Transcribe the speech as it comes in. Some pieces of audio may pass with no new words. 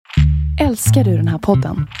Älskar du den här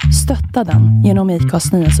podden? Stötta den genom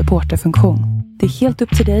IKAs nya supporterfunktion. Det är helt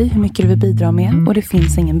upp till dig hur mycket du vill bidra med och det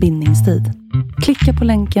finns ingen bindningstid. Klicka på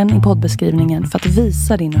länken i poddbeskrivningen för att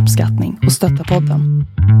visa din uppskattning och stötta podden.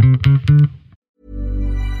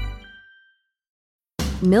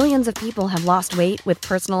 Millions of people have lost weight with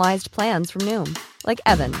personalized plans from Noom. Like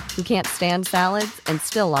Evan, who can't stand salads and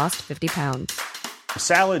still lost 50 pounds.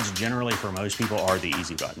 Salads generally for most people are the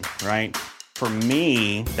easy button, right? For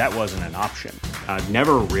me, that wasn't an option. I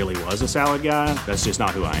never really was a salad guy. That's just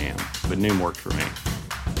not who I am. But Noom worked for me.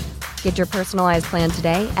 Get your personalized plan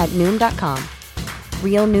today at Noom.com.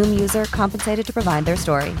 Real Noom user compensated to provide their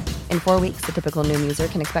story. In 4 weeks, the typical Noom user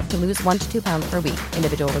can expect to lose 1 to 2 pounds per week.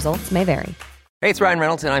 Individual results may vary. Hey, it's Ryan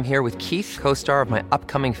Reynolds, and I'm here with Keith, co-star of my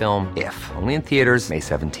upcoming film, If, only in theaters May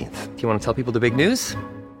 17th. Do you want to tell people the big news?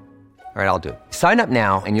 All right, I'll do it. Sign up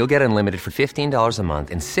now and you'll get unlimited for $15 a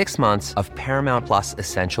month and 6 months of Paramount Plus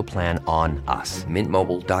Essential Plan on us.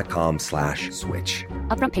 MintMobile.com/switch.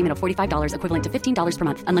 Upfront payment of $45 equivalent to $15 per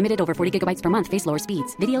month. Unlimited over 40 gigabytes per month. Face lower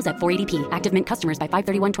speeds. Videos at 480p. Active Mint customers by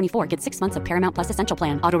 531.24 get 6 months of Paramount Plus Essential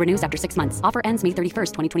Plan. Auto renews after 6 months. Offer ends May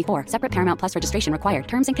 31st, 2024. Separate Paramount Plus registration required.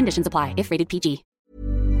 Terms and conditions apply if rated PG.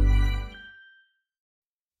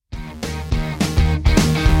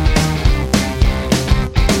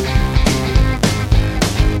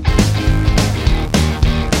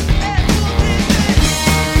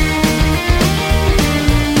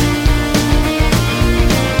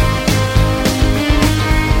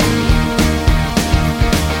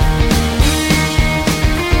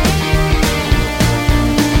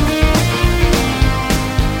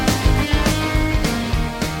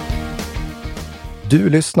 Du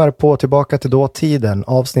lyssnar på Tillbaka till dåtiden,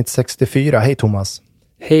 avsnitt 64. Hej Thomas.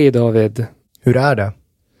 Hej David. Hur är det?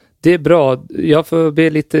 Det är bra. Jag får be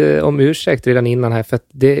lite om ursäkt redan innan här. För att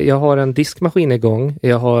jag har en diskmaskin igång.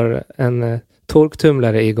 Jag har en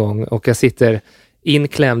torktumlare igång. Och jag sitter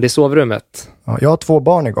inklämd i sovrummet. Ja, jag har 2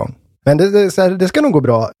 barn igång. Men det ska nog gå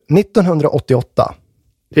bra. 1988.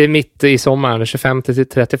 Det är mitt i sommaren,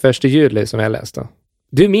 25-31 juli som jag läste.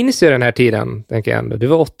 Du minns ju den här tiden, tänker jag ändå. Du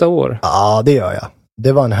var 8 år. Ja, det gör jag.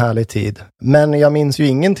 Det var en härlig tid. Men jag minns ju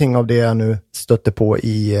ingenting av det jag nu stötte på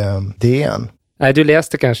i DN. Nej, du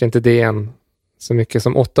läste kanske inte DN så mycket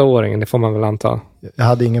som 8-åringen, det får man väl anta. Jag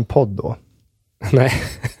hade ingen podd då. Nej.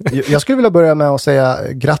 Jag skulle vilja börja med att säga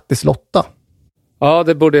grattis Lotta. Ja,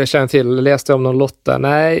 det borde jag känna till. Läste om någon Lotta.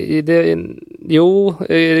 Nej,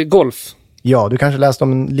 golf. Ja, du kanske läste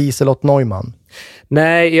om Liselott Neumann.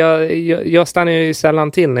 Nej, jag stannar ju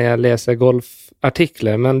sällan till när jag läser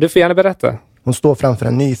golfartiklar, men du får gärna berätta. Hon står framför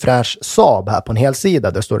en ny fräsch Saab här på en hel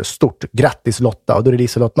sida. Där står det stort grattis Lotta. Och då är det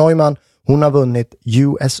Liselott Neumann. Hon har vunnit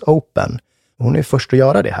US Open. Hon är först att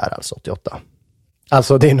göra det här, alltså 88.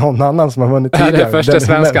 Alltså det är någon annan som har vunnit tidigare. Det är första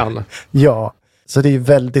svenskan. Ja, så det är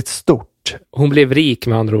väldigt stort. Hon blev rik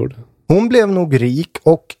med andra ord. Hon blev nog rik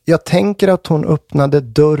och jag tänker att hon öppnade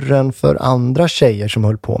dörren för andra tjejer som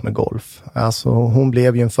höll på med golf. Alltså hon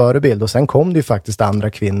blev ju en förebild och sen kom det ju faktiskt andra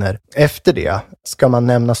kvinnor efter det. Ska man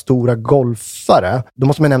nämna stora golfare, då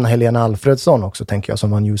måste man nämna Helena Alfredsson också tänker jag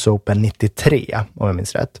som vann US Open 93 om jag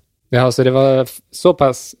minns rätt. Ja, så det var så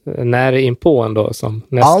pass nära inpå ändå som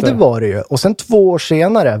nästa. Ja, det var det ju. Och sen 2 år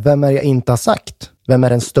senare, vem är jag inte har sagt? Vem är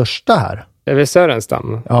den största här? Det är väl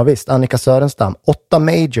Sörenstam? Ja visst, Annika Sörenstam. 8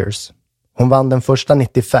 majors. Hon vann den första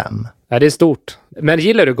 95. Ja, det är stort. Men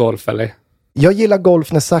gillar du golf eller? Jag gillar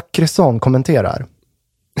golf när Zachrisson kommenterar.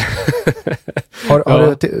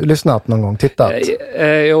 Har du lyssnat någon gång? Tittat?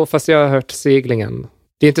 Jo, fast jag har hört seglingen.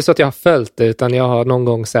 Det är inte så att jag har följt det, utan jag har någon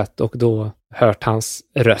gång sett och då hört hans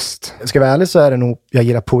röst. Ska jag vara ärlig så är det nog, jag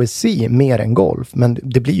gillar poesi mer än golf. Men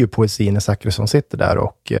det blir ju poesi när Zachrisson sitter där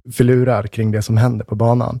och förlurar kring det som händer på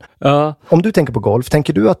banan. Ja. Om du tänker på golf,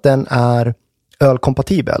 tänker du att den är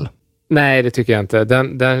ölkompatibel? Nej, det tycker jag inte.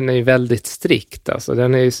 Den är ju väldigt strikt. Alltså.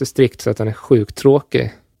 Den är ju så strikt så att den är sjukt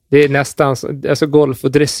tråkig. Det är nästan, alltså golf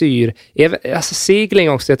och dressyr. Alltså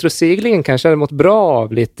segling också. Jag tror seglingen kanske hade mått bra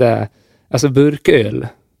av lite, alltså burköl.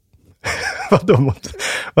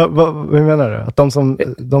 Vad menar du? Att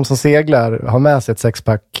de som seglar har med sig ett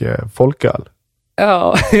 6-pack folköl?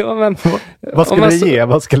 Ja, men... Vad skulle det ge?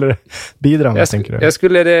 Vad skulle det bidra med, tänker du?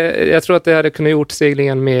 Jag tror att det hade kunnat gjort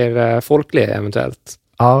seglingen mer folklig eventuellt.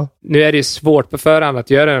 Ja. Nu är det ju svårt på förhand att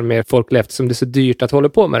göra den mer folklig eftersom det är så dyrt att hålla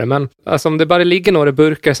på med det. Men alltså, om det bara ligger några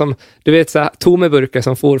burkar som, du vet, så här, tomma burkar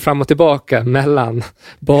som får fram och tillbaka mellan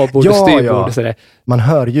babord och styrbord. Och sådär. Man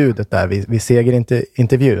hör ljudet där vid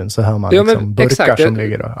segerintervjun så hör man liksom burkar exakt, som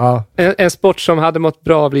ligger då. Ja. En sport som hade mått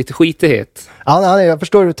bra av lite skitighet. Ja, jag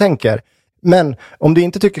förstår hur du tänker. Men om du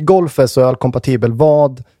inte tycker golf är så kompatibel,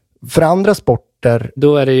 vad för andra sporter sporter.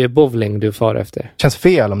 Då är det ju bowling du far efter. Känns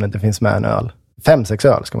fel om det inte finns med en öl. 5-6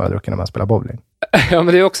 öl ska man ha druckit när man spelar bowling. Ja,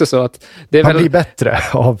 men det är också så att... Man blir bättre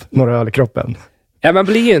av några öl i kroppen. Ja, man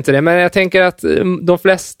blir ju inte det. Men jag tänker att de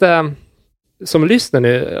flesta som lyssnar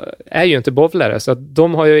nu är ju inte bowlare. Så att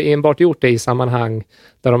de har ju enbart gjort det i sammanhang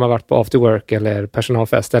där de har varit på after work eller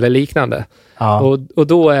personalfest eller liknande. Ja. Och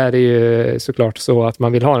då är det ju såklart så att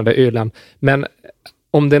man vill ha den där ölen. Men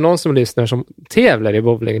om det är någon som lyssnar som tävlar i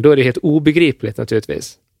bowling, då är det helt obegripligt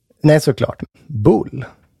naturligtvis. Nej, såklart. Bull.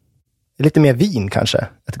 Lite mer vin kanske.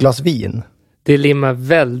 Ett glas vin. Det limmar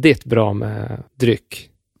väldigt bra med dryck.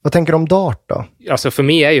 Vad tänker du om dart då? Alltså för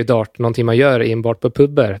mig är ju dart någonting man gör enbart på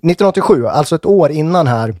pubber. 1987, alltså ett år innan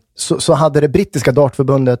här, så hade det brittiska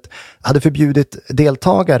dartförbundet hade förbjudit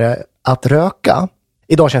deltagare att röka.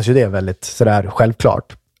 Idag känns ju det väldigt sådär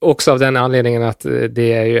självklart. Också av den anledningen att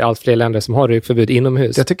det är ju allt fler länder som har rökförbud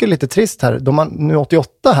inomhus. Jag tycker det är lite trist här. Nu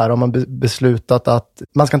 88 här har man beslutat att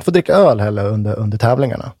man ska inte få dricka öl heller under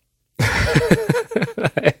tävlingarna.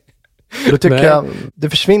 Nej. Då tycker jag det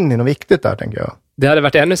försvinner något viktigt där, tänker jag. Det hade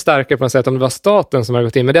varit ännu starkare på något sätt om det var staten som hade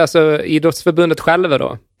gått in. Men det är alltså idrottsförbundet själva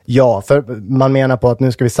då? Ja, för man menar på att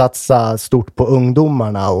nu ska vi satsa stort på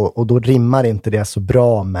ungdomarna och då rimmar inte det så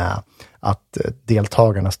bra med att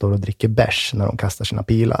deltagarna står och dricker bärs när de kastar sina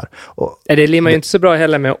pilar. Det rimmar ju inte så bra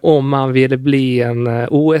heller med om man vill bli en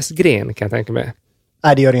OS-gren, kan jag tänka mig.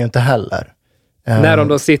 Nej, det gör det ju inte heller. När de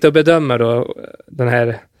då sitter och bedömer då den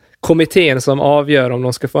här kommittén som avgör om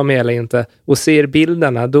de ska få med eller inte och ser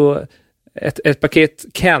bilderna, då ett paket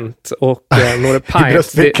Kent och några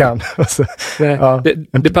pints.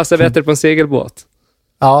 Det passar bättre på en segelbåt.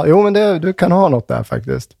 Ja, jo, men du kan ha något där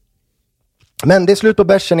faktiskt. Men det är slut på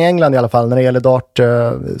bärsen i England i alla fall när det gäller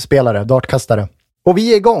dartkastare. Och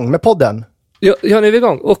vi är igång med podden. Ja, nu är vi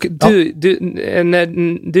igång. Och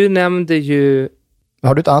du nämnde ju...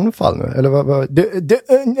 Har du ett anfall nu? Eller vad?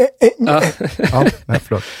 Ja,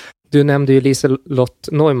 förlåt. Du nämnde ju Liselott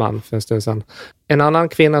Neumann för en stund sedan. En annan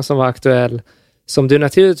kvinna som var aktuell, som du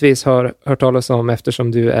naturligtvis har hört talas om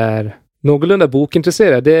eftersom du är någorlunda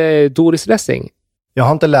bokintresserad, det är Doris Lessing. Jag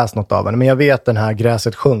har inte läst något av henne, men jag vet den här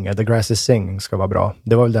Gräset sjunger, The Grass is Singing, ska vara bra.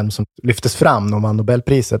 Det var väl den som lyftes fram när hon vann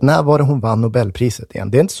Nobelpriset. När var det hon vann Nobelpriset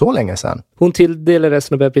igen? Det är inte så länge sedan. Hon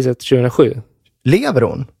tilldelades Nobelpriset 2007. Lever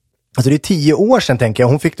hon? Alltså det är 10 år sedan, tänker jag.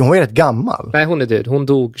 Hon var ju rätt gammal. Nej, hon är död. Hon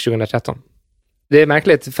dog 2013. Det är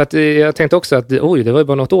märkligt, för att jag tänkte också att det var ju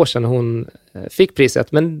bara något år sedan hon fick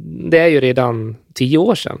priset. Men det är ju redan 10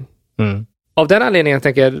 år sedan. Mm. Av den anledningen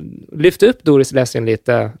tänker jag lyfta upp Doris Lessing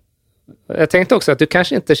lite. Jag tänkte också att du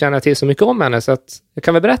kanske inte känner till så mycket om henne, så att jag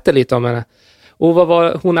kan väl berätta lite om henne. Och vad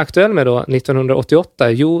var hon aktuell med då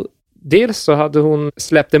 1988? Jo, dels så hade hon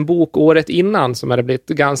släppt en bok året innan som hade blivit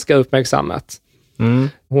ganska uppmärksammat. Mm.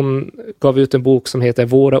 Hon gav ut en bok som heter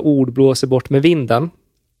Våra ord blåser bort med vinden.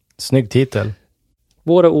 Snygg titel.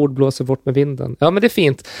 Våra ord blåser bort med vinden. Ja, men det är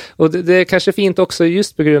fint. Och det är kanske fint också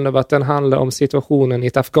just på grund av att den handlar om situationen i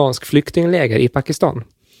ett afghanskt flyktingläger i Pakistan.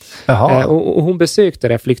 Och hon besökte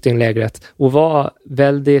det flyktinglägret och var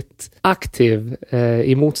väldigt aktiv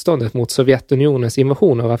i motståndet mot Sovjetunionens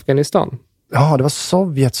invasion av Afghanistan. Ja, det var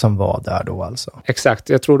Sovjet som var där då alltså. Exakt,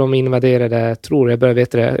 jag tror de invaderade, jag börjar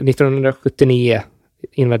veta det, 1979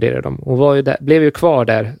 invaderade de. Och var ju där, blev ju kvar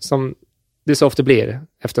där, som det så ofta blir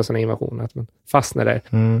efter sådana invasioner, att man fastnar där.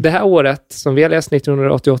 Mm. Det här året, som vi har läst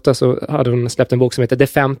 1988, så hade hon släppt en bok som heter Det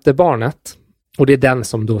femte barnet. Och det är den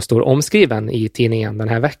som då står omskriven i tidningen den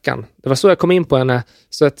här veckan. Det var så jag kom in på henne,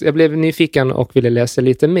 så att jag blev nyfiken och ville läsa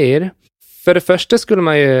lite mer. För det första skulle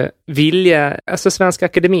man ju vilja, alltså Svenska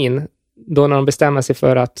Akademin, då när de bestämmer sig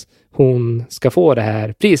för att hon ska få det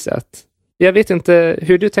här priset. Jag vet inte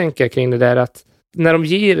hur du tänker kring det där, att när de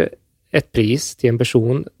ger ett pris till en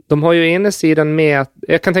person, de har ju ena sidan med att,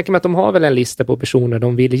 jag kan tänka mig att de har väl en lista på personer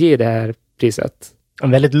de vill ge det här priset.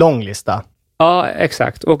 En väldigt lång lista. Ja,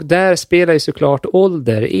 exakt. Och där spelar ju såklart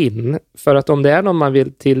ålder in. För att om det är någon man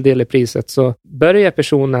vill tilldela priset, så börjar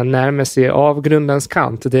personen närma sig avgrundens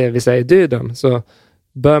kant, det vill säga döden, så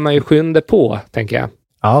bör man ju skynda på, tänker jag.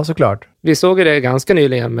 Ja, såklart. Vi såg det ganska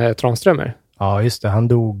nyligen med Tranströmer. Ja, just det. Han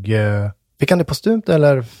dog... Fick han det postumt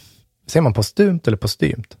eller... Säger man postumt eller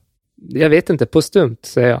postymt? Jag vet inte. Postumt,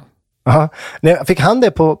 säger jag. Aha. Nej, fick han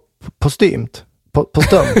det på postymt?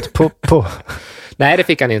 Postumt? på... Nej, det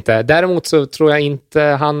fick han inte. Däremot så tror jag inte...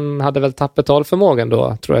 Han hade väl tappat talförmågan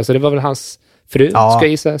då, tror jag. Så det var väl hans fru, ska jag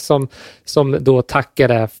gissa, som då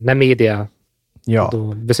tackade när media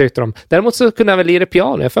då besökte dem. Däremot så kunde han väl lira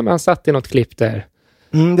piano. Jag för mig han satt i något klipp där.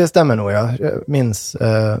 Det stämmer nog, jag minns.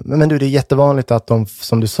 Men du, det är jättevanligt att de,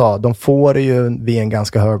 som du sa, de får det ju vid en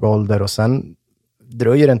ganska hög ålder och sen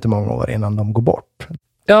dröjer det inte många år innan de går bort.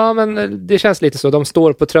 Ja, men det känns lite så. De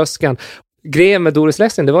står på tröskeln. Grejen med Doris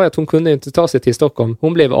Lessing, det var att hon kunde inte ta sig till Stockholm.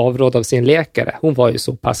 Hon blev avrådd av sin läkare. Hon var ju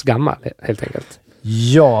så pass gammal, helt enkelt.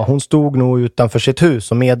 Ja, hon stod nog utanför sitt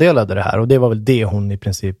hus och meddelade det här. Och det var väl det hon i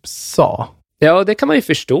princip sa. Ja, det kan man ju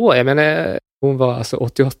förstå. Jag menar, hon var alltså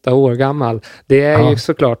 88 år gammal. Det är ju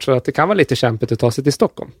såklart så att det kan vara lite kämpigt att ta sig till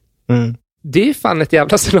Stockholm. Mm. Det är fan ett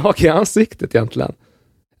jävla slag i ansiktet egentligen.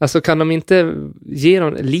 Alltså kan de inte ge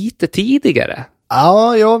dem lite tidigare?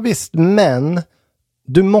 Ja, visst. Men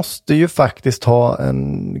du måste ju faktiskt ha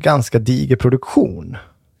en ganska diger produktion.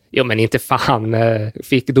 Jo, men inte fan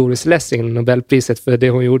fick Doris Lessing Nobelpriset för det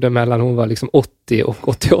hon gjorde mellan hon var liksom 80 och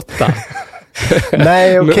 88.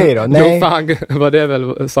 Nej, okej då. Nej. Då fan var det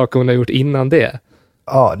väl saker hon har gjort innan det.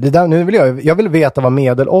 Ja, det där, nu vill jag vill veta vad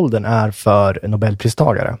medelåldern är för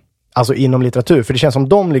Nobelpristagare. Alltså inom litteratur. För det känns som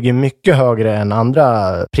de ligger mycket högre än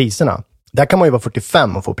andra priserna. Där kan man ju vara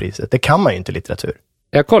 45 och få priset. Det kan man ju inte i litteratur.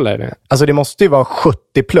 Jag kollar det. Alltså det måste ju vara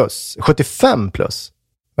 70 plus. 75 plus.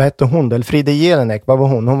 Vad hette hon? Elfriede Jelinek, vad var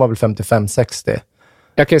hon? Hon var väl 55-60.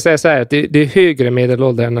 Jag kan ju säga så här att det är högre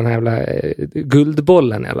medelålder än den här jävla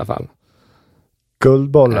guldbollen i alla fall.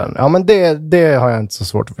 Guldbollen? Ja, men det har jag inte så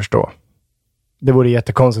svårt att förstå. Det vore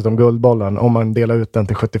jättekonstigt om guldbollen, om man delar ut den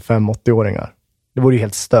till 75-80-åringar. Det vore ju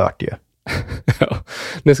helt stört ju. Ja,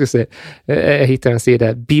 nu ska vi se. Jag hittar en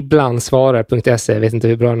sida, biblansvarar.se, jag vet inte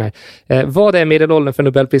hur bra den är. Vad är medelåldern för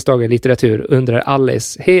Nobelpristagare i litteratur? Undrar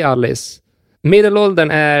Alice. Hej Alice.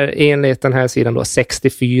 Medelåldern är enligt den här sidan då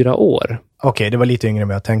 64 år. Okej, det var lite yngre än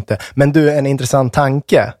vad jag tänkte. Men du, en intressant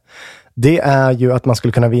tanke. Det är ju att man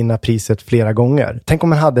skulle kunna vinna priset flera gånger. Tänk om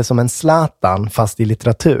man hade som en Zlatan fast i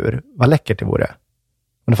litteratur. Vad läckert det vore.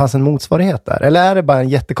 Om det fanns en motsvarighet där. Eller är det bara en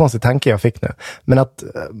jättekonstig tanke jag fick nu? Men att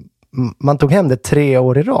man tog hem det 3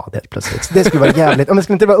 år i rad helt plötsligt. Det skulle vara jävligt. Om det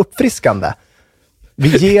skulle inte vara uppfriskande.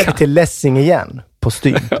 Vi ger det till Lessing igen.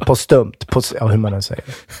 På stumt. Ja, hur man nu säger.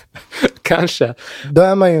 Kanske. Då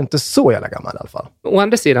är man ju inte så jävla gammal i alla fall. Å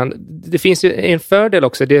andra sidan, det finns ju en fördel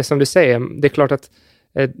också. Det som du säger, det är klart att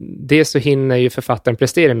det så hinner ju författaren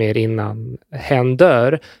prestera mer innan hen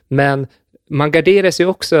dör. Men man garderar sig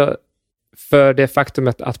också för det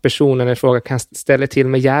faktumet att personen i fråga kan ställa till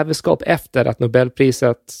med jävelskap efter att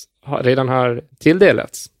Nobelpriset redan har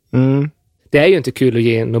tilldelats. Mm. Det är ju inte kul att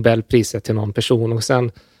ge Nobelpriset till någon person och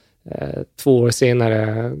sen 2 år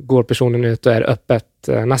senare går personen ut och är öppet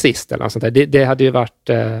nazist eller något sånt där. Det hade ju varit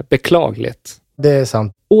beklagligt. Det är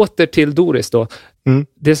sant. Åter till Doris då. Mm.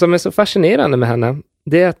 Det som är så fascinerande med henne,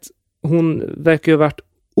 det är att hon verkar ju ha varit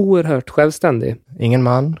oerhört självständig. Ingen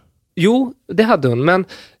man? Jo, det hade hon, men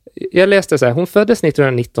jag läste så här, hon föddes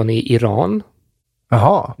 1919 i Iran.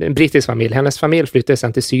 Jaha. En brittisk familj. Hennes familj flyttade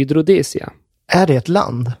sedan till Sydrhodesia. Är det ett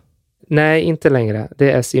land? Nej, inte längre.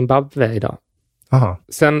 Det är Zimbabwe idag. Aha.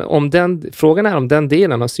 Sen frågan är om den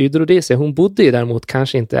delen av Sydrhodesia hon bodde i däremot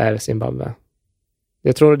kanske inte är Zimbabwe.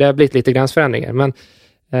 Jag tror det har blivit lite gränsförändringar, men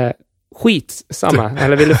skitsamma.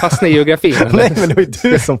 Eller vill du fastna i geografin? Eller? Nej, men det var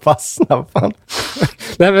ju du som fastnade. Fan.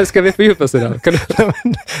 Nej, men ska vi fördjupa oss idag?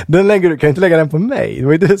 Den kan ju inte lägga den på mig. Det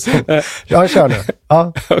var ju du som... Ja, kör nu.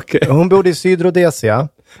 Ja. Okay. Hon bodde i Sydrhodesia.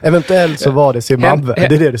 Eventuellt så var det Zimbabwe.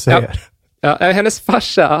 Det är det du säger. Ja, hennes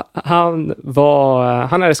farsa, han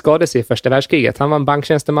hade skadat sig i första världskriget. Han var en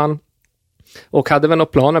banktjänsteman och hade väl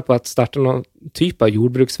några planer på att starta någon typ av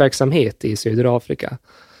jordbruksverksamhet i södra Afrika.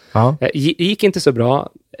 Ja. Gick inte så bra.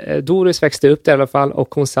 Doris växte upp där i alla fall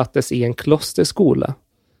och hon sattes i en klosterskola.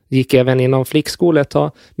 Gick även inom flickskola ett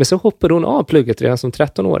tag, men så hoppade hon av plugget redan som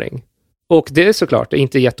 13-åring. Och det är såklart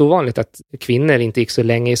inte jätteovanligt att kvinnor inte gick så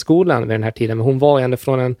länge i skolan vid den här tiden, men hon var ändå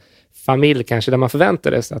från en familj kanske där man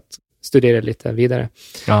förväntades att studera lite vidare.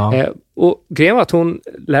 Ja. Och grejen var att hon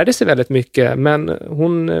lärde sig väldigt mycket, men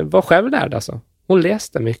hon var självlärd alltså. Hon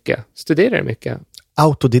läste mycket, studerade mycket.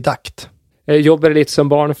 Autodidakt. Jobbade lite som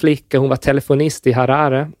barnflicka, hon var telefonist i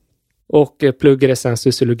Harare och pluggade sen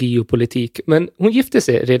sociologi och politik. Men hon gifte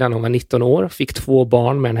sig redan när hon var 19 år, fick 2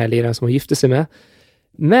 barn med den här ledaren som hon gifte sig med.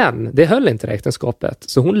 Men det höll inte det äktenskapet,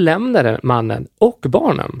 så hon lämnade mannen och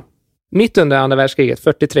barnen. Mitt under andra världskriget,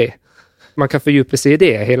 43. Man kan fördjupa sig i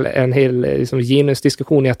det. En hel liksom,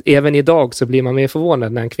 genusdiskussion i att även idag så blir man mer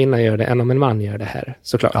förvånad när en kvinna gör det än om en man gör det här,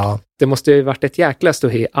 såklart. Ja. Det måste ju varit ett jäkla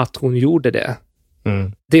ståhej att hon gjorde det.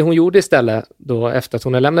 Mm. Det hon gjorde istället då efter att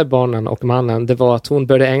hon hade lämnat barnen och mannen, det var att hon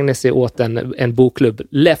började ägna sig åt en bokklubb,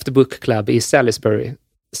 Left Book Club i Salisbury.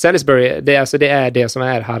 Salisbury, det är det som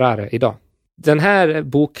är Harare idag. Den här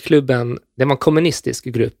bokklubben, det var en kommunistisk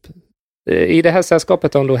grupp. I det här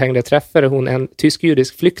sällskapet hon då träffade hon en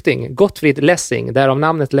tysk-judisk flykting, Gottfried Lessing, därav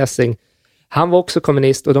namnet Lessing. Han var också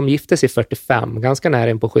kommunist och de gifte sig 45, ganska nära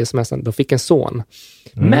in på skilsmässan. De fick en son.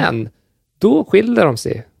 Mm. Men Då skilde de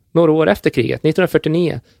sig några år efter kriget,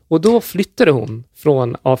 1949. Och då flyttade hon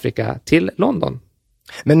från Afrika till London.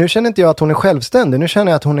 Men nu känner inte jag att hon är självständig. Nu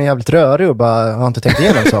känner jag att hon är jävligt rörig och bara har inte tänkt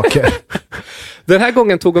igenom saker. Den här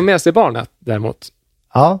gången tog hon med sig barnet däremot.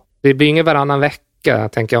 Ja. Det blir ingen varannan vecka,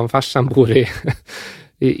 tänker jag, om farsan bor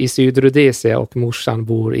i Sydrhodesia och morsan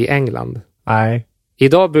bor i England. Nej.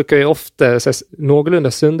 Idag brukar ju ofta, så här,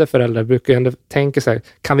 någorlunda sunda föräldrar brukar ju ändå tänka sig,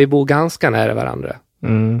 kan vi bo ganska nära varandra?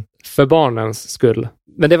 Mm. För barnens skull.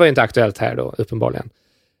 Men det var ju inte aktuellt här då, uppenbarligen.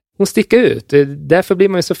 Hon sticker ut. Därför blir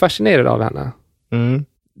man ju så fascinerad av henne. Mm.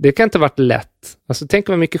 Det kan inte ha varit lätt. Alltså, tänk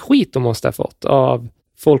vad mycket skit de måste ha fått av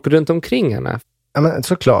folk runt omkring henne. Ja, men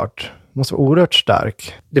såklart. Måste vara oerhört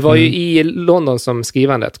stark. Det var ju i London som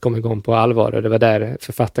skrivandet kom igång på allvar, och det var där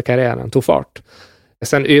författarkarriären tog fart.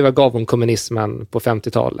 Sen övergav hon kommunismen på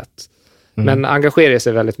 50-talet. Men engagerade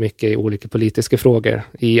sig väldigt mycket i olika politiska frågor,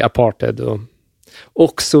 i apartheid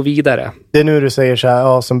och så vidare. Det är nu du säger så här,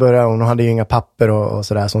 ja, som började hon hade ju inga papper och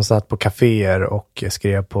sådär, som satt på kaféer och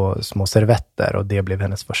skrev på små servetter, och det blev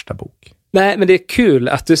hennes första bok. Nej, men det är kul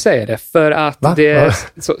att du säger det, för att det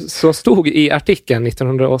så stod i artikeln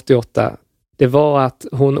 1988, det var att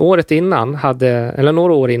hon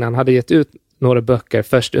några år innan hade gett ut några böcker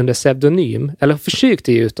först under pseudonym, eller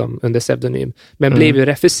försökte ge ut dem under pseudonym, men blev ju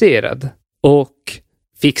refuserad och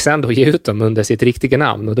fick sen då ge ut dem under sitt riktiga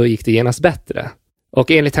namn, och då gick det genast bättre.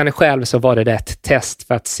 Och enligt henne själv så var det ett test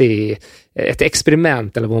för att se, ett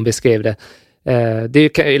experiment eller vad hon beskrev det.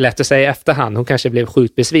 Det är ju lätt att säga i efterhand. Hon kanske blev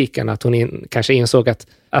sjukt besviken att hon kanske insåg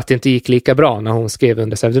att det inte gick lika bra när hon skrev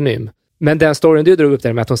under pseudonym. Men den storyn du drog upp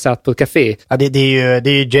där med att hon satt på ett café. Ja, det är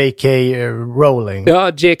ju J.K. Rowling.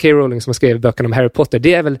 Ja, J.K. Rowling som skrev böckerna om Harry Potter.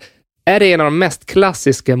 Är det en av de mest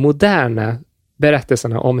klassiska, moderna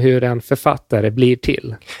berättelserna om hur en författare blir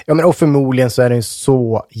till. Ja, men och förmodligen så är den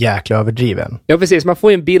så jäkla överdriven. Ja, precis. Man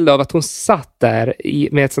får ju en bild av att hon satt där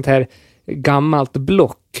med ett sånt här gammalt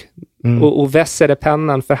block och vässade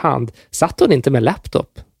pennan för hand. Satt hon inte med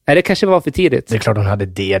laptop? Det kanske var för tidigt. Det är klart hon hade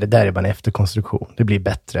det. Det där är bara en efterkonstruktion. Det blir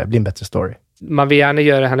en bättre story. Man vill gärna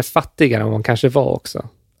göra henne fattigare än hon kanske var också.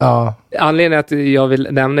 Ja. Anledningen att jag vill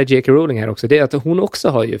nämna J.K. Rowling här också, det är att hon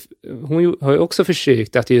har ju också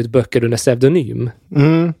försökt att ge ut böcker under pseudonym.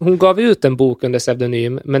 Hon gav ut en bok under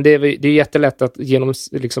pseudonym, men det är jättelätt att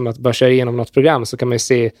att bara köra igenom något program, så kan man ju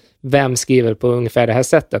se vem skriver på ungefär det här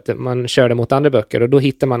sättet. Man kör det mot andra böcker och då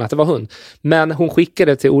hittar man att det var hon. Men hon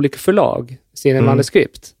skickade till olika förlag sina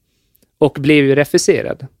manuskript och blev ju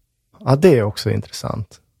refuserad. Ja, det är också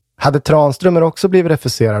intressant. Hade Tranströmer också blivit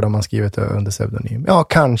refuserad om man skrivit under pseudonym? Ja,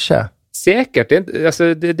 kanske. Säkert.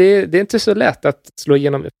 Det är inte så lätt att slå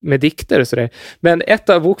igenom med dikter och sådär. Men ett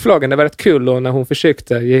av bokförlagen, det var rätt kul då, när hon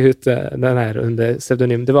försökte ge ut den här under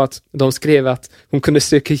pseudonym. Det var att de skrev att hon kunde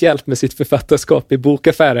söka hjälp med sitt författarskap i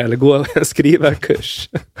bokaffärer eller gå en skrivarkurs.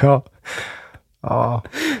 Ja.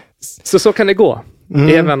 Så kan det gå.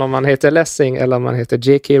 Även om man heter Lessing eller om man heter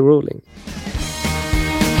J.K. Rowling.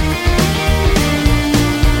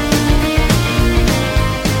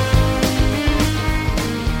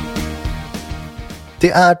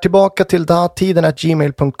 Det är tillbaka till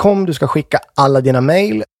datiden@gmail.com. Du ska skicka alla dina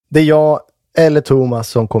mejl. Det är jag eller Thomas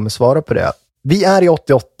som kommer svara på det. Vi är i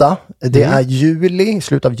 88. Det är juli,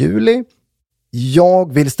 slut av juli.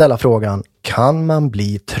 Jag vill ställa frågan, kan man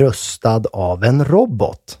bli tröstad av en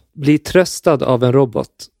robot? Bli tröstad av en robot?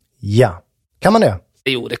 Ja. Kan man det?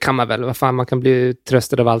 Jo, det kan man väl. Vad fan, man kan bli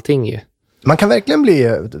tröstad av allting ju. Man kan verkligen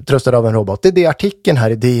bli tröstad av en robot. Det är det artikeln här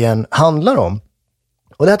i DN handlar om.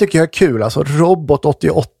 Och det här tycker jag är kul. Alltså robot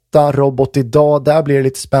 88, robot idag, där blir det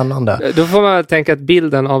lite spännande. Då får man tänka att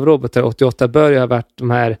bilden av robotar 88 börjar ha varit de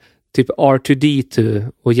här typ R2D2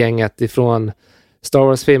 och gänget ifrån Star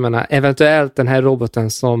Wars-filmerna. Eventuellt den här roboten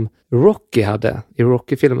som Rocky hade i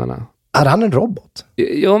Rocky-filmerna. Är han en robot?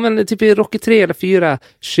 Ja, men typ i Rocky 3 eller 4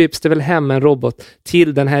 köps det väl hem en robot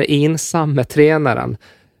till den här ensamma tränaren.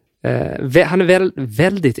 Han är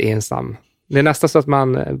väldigt ensam. Det är nästan så att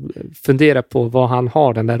man funderar på vad han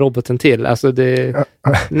har den där roboten till. Alltså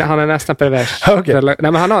han är nästan pervers. Okay. Nej,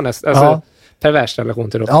 men han har nästan pervers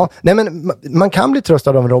relation till roboten. Ja, nej, men man kan bli tröstad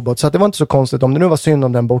av en robot, så att det var inte så konstigt. Om det nu var synd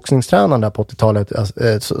om den boxningstränaren där på 80-talet,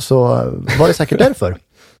 så var det säkert därför.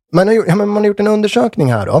 Man har gjort en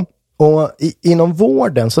undersökning här då. Och inom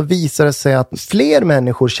vården så visar det sig att fler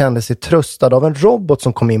människor kände sig tröstade av en robot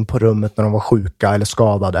som kom in på rummet när de var sjuka eller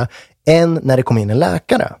skadade, än när det kom in en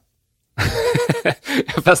läkare.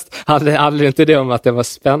 Fast handlade inte det om att det var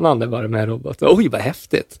spännande bara med roboten? Oj, vad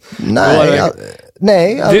häftigt.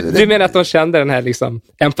 Nej. Du menar att de kände den här liksom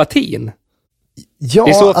empatin? Ja,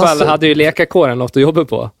 i så fall hade ju läkarkåren något att jobba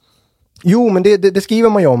på. Jo, men det skriver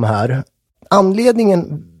man ju om här.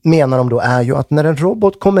 Anledningen menar de då är ju att när en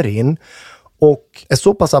robot kommer in och är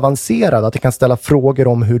så pass avancerad att det kan ställa frågor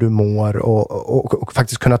om hur du mår och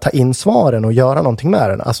faktiskt kunna ta in svaren och göra någonting med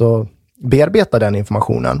den. Alltså bearbeta den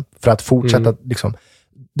informationen för att fortsätta liksom.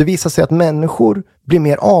 Det visar sig att människor blir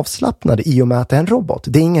mer avslappnade i och med att det är en robot.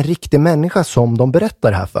 Det är ingen riktig människa som de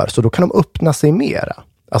berättar det här för. Så då kan de öppna sig mera.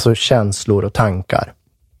 Alltså känslor och tankar.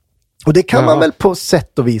 Och det kan man väl på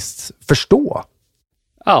sätt och vis förstå.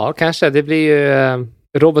 Ja, kanske. Det blir ju...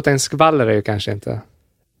 roboten skvallrar ju kanske inte.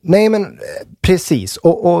 Nej, men precis.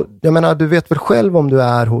 Och jag menar, du vet väl själv om du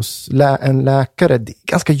är hos en läkare. Det är en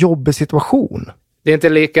ganska jobbig situation. Det är inte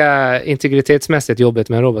lika integritetsmässigt jobbigt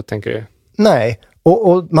med en robot, tänker du? Nej.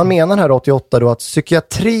 Och man menar här 88 då att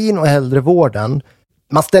psykiatrin och äldrevården,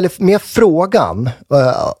 man ställer mer frågan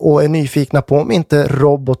och är nyfikna på om inte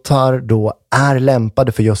robotar då är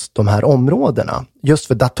lämpade för just de här områdena. Just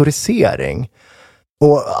för datorisering.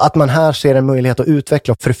 Och att man här ser en möjlighet att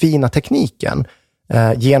utveckla och förfina tekniken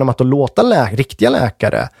genom att då låta riktiga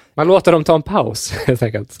läkare. Man låter dem ta en paus, helt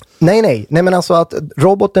enkelt. Nej, men alltså att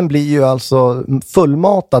roboten blir ju alltså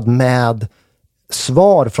fullmatad med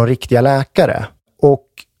svar från riktiga läkare och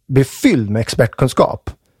blir fylld med expertkunskap.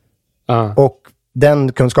 Och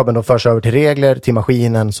den kunskapen då förs över till regler, till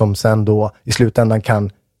maskinen som sen då i slutändan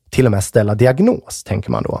kan till och med ställa diagnos,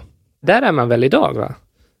 tänker man då. Där är man väl idag, va?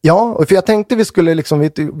 Ja, och för jag tänkte vi skulle liksom,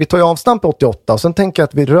 vi tar ju avstamp 88 och sen tänker jag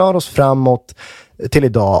att vi rör oss framåt till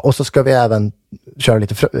idag och så ska vi även köra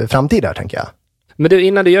lite framtid där, tänker jag. Men du,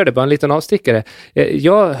 innan du gör det, bara en liten avstickare.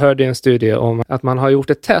 Jag hörde en studie om att man har gjort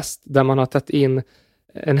ett test där man har tagit in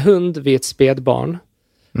en hund vid ett spädbarn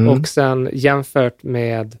och sen jämfört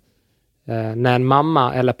med när en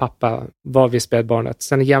mamma eller pappa var vid spädbarnet.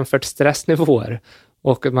 Sen jämfört stressnivåer.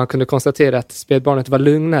 Och man kunde konstatera att spädbarnet var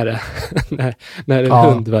lugnare när en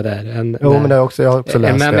hund var där än men det är också, jag har också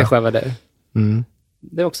läst en människa var där.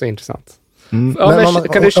 Det är också intressant. Men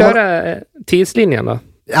kan du köra tidslinjen då?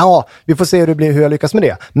 Ja, vi får se hur jag lyckas med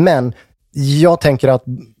det. Men jag tänker att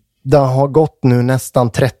det har gått nu nästan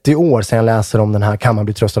 30 år sedan jag läser om den här kan man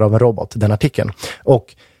bli tröstad av en robot, den artikeln.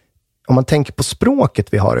 Och om man tänker på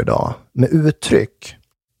språket vi har idag med uttryck.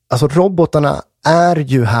 Alltså robotarna är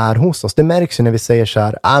ju här hos oss. Det märks ju när vi säger så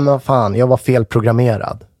här, men vad fan, jag var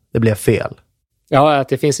felprogrammerad. Det blev fel. Ja, att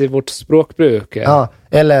det finns i vårt språkbruk. Ja,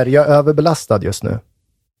 eller jag är överbelastad just nu.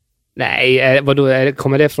 Nej, vadå,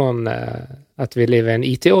 kommer det från att vi lever i en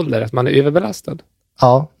IT-ålder, att man är överbelastad?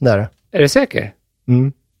 Ja, det är det. Är du säker?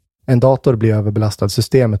 En dator blir överbelastad,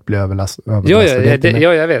 systemet blir överbelastad.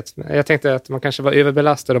 Ja, jag vet. Jag tänkte att man kanske var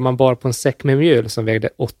överbelastad om man bar på en säck med mjöl som vägde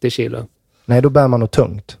 80 kilo. Nej, då bär man något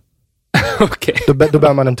tungt. Okej. Då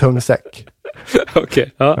bär man en tung säck.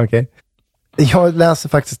 Okej. Ja. Okej. Jag läser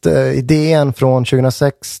faktiskt idén från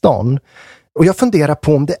 2016 och jag funderar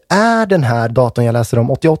på om det är den här datorn jag läser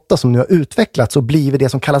om 88 som nu har utvecklats och blivit det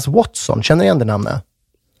som kallas Watson. Känner du igen det namnet?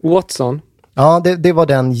 Watson? Ja, det var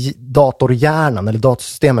den datorhjärnan eller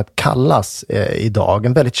datorsystemet kallas idag.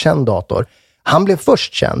 En väldigt känd dator. Han blev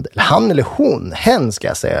först känd. Han eller hon. Hen ska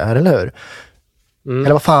jag säga, eller hur?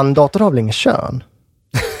 Eller vad fan, dator har väl ingen kön?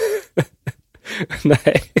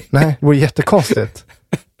 Nej, det vore jättekonstigt.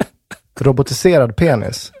 Robotiserad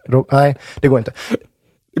penis. Nej, det går inte.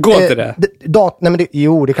 Går inte det? Nej, men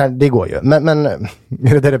det går ju. Men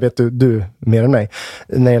det vet du mer än mig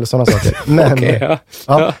när det gäller sådana saker. Men, okay,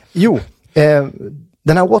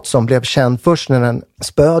 den här Watson blev känd först när den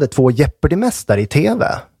spöade 2 Jeopardy-mästare i tv.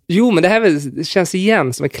 Jo, men det här känns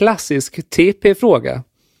igen som en klassisk TP-fråga.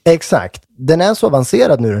 Exakt. Den är så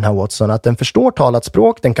avancerad nu, den här Watson, att den förstår talat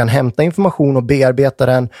språk, den kan hämta information och bearbeta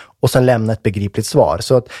den och sen lämna ett begripligt svar.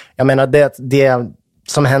 Så att, jag menar, det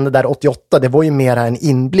som hände där 88, det var ju mera en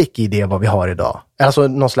inblick i det vad vi har idag. Alltså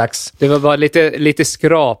någon slags... Det var bara lite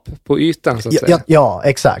skrap på ytan, så att säga. Ja,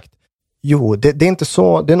 exakt. Jo, det är inte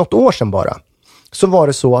så... Det är något år sedan bara. Så var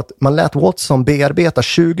det så att man lät Watson bearbeta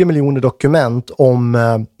 20 miljoner dokument om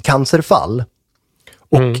cancerfall.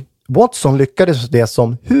 Och Watson lyckades det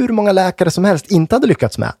som hur många läkare som helst inte hade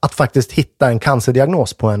lyckats med. Att faktiskt hitta en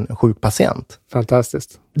cancerdiagnos på en sjuk patient.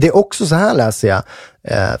 Fantastiskt. Det är också så här, läser jag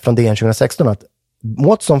från DN 2016, att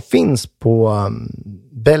Watson finns på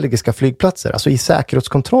belgiska flygplatser, alltså i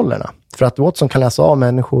säkerhetskontrollerna. För att Watson kan läsa av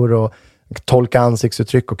människor och tolka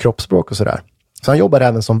ansiktsuttryck och kroppsspråk och sådär. Så han jobbar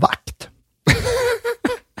även som vakt.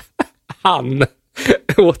 Han?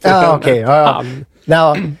 Ja, okej. Han.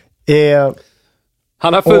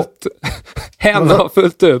 Han har fullt... Hen har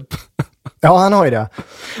fullt upp. Ja, han har ju det.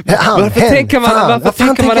 Varför tänker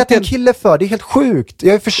man att en kille för? Det är helt sjukt.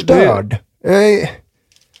 Jag är förstörd.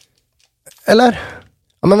 Eller?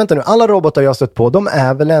 Ja, men vänta nu. Alla robotar jag har stött på, de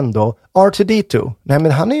är väl ändå R2D2? Nej,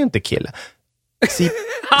 men han är ju inte kille.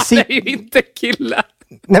 Han är ju inte kille.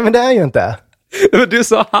 Nej, men det är ju inte. Men du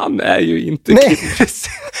sa han är ju inte Nej, kille.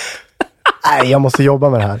 Nej, jag måste jobba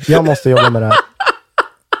med det här.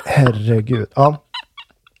 Herregud. Ja.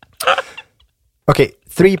 Okej,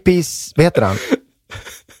 3-piece, vad heter han?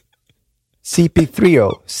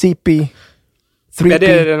 CP3O.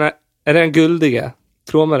 Är det den guldiga?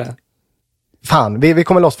 Tror man det? Fan, vi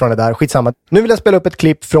kommer loss från det där. Skitsamma. Nu vill jag spela upp ett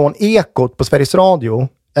klipp från Ekot på Sveriges Radio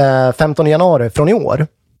 15 januari från i år.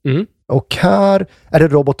 Mm. Och här är det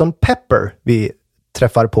roboten Pepper vi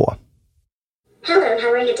träffar på. Hello,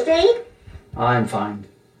 how are you today? I'm fine.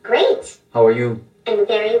 Great. How are you? I'm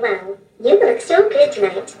very well. You look so good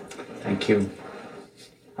tonight. Thank you.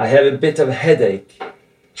 I have a bit of a headache.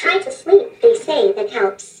 Try to sleep. They say that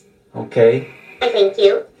helps. Okay. I thank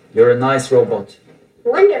you. You're a nice robot.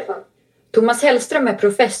 Wonderful. Thomas Hellström är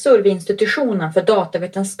professor vid institutionen för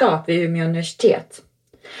datavetenskap vid Umeå universitet.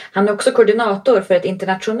 Han är också koordinator för ett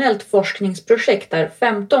internationellt forskningsprojekt där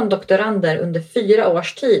 15 doktorander under 4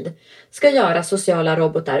 års tid ska göra sociala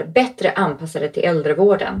robotar bättre anpassade till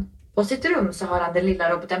äldrevården. På sitt rum så har han den lilla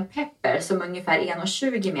roboten Pepper som är ungefär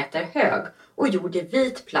 1,20 meter hög och gjord i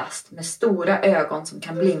vit plast med stora ögon som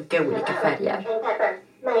kan blinka i olika färger.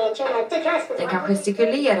 Den kan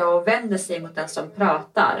gestikulera och vänder sig mot den som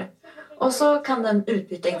pratar. Och så kan den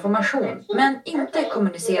utbyta information men inte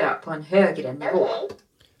kommunicera på en högre nivå.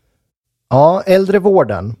 Ja,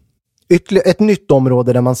 äldrevården. Ytterligare ett nytt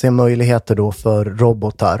område där man ser möjligheter då för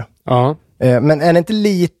robotar. Ja. Men är det inte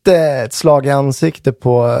lite ett slag i ansikte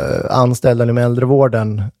på anställda inom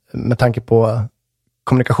äldrevården med tanke på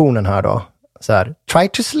kommunikationen här då? Så här, try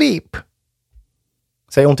to sleep.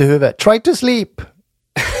 Säg ont i huvudet. Try to sleep.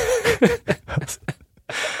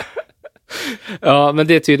 Ja, men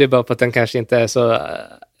det tyder bara på att den kanske inte är så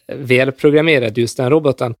välprogrammerad, just den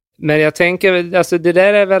roboten. Men jag tänker, alltså det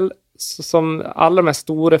där är väl som alla de här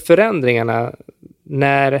stora förändringarna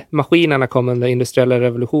när maskinerna kom under industriella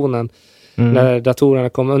revolutionen, när datorerna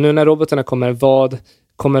kom, och nu när robotarna kommer, vad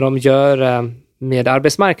kommer de göra med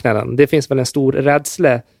arbetsmarknaden? Det finns väl en stor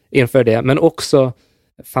rädsla inför det, men också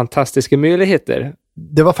fantastiska möjligheter.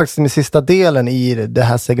 Det var faktiskt den sista delen i det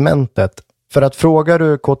här segmentet. För att frågar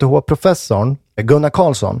du KTH-professorn Gunnar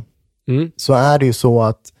Karlsson, så är det ju så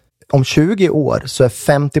att om 20 år så är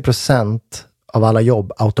 50% av alla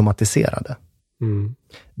jobb automatiserade.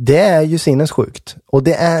 Det är ju sinnessjukt. Och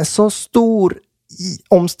det är så stor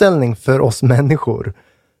omställning för oss människor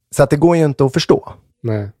så att det går ju inte att förstå.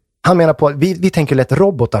 Nej. Han menar på att vi tänker lätt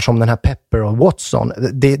robotar som den här Pepper och Watson.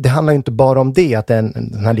 Det handlar ju inte bara om det, att det är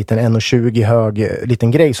en här liten 1,20 hög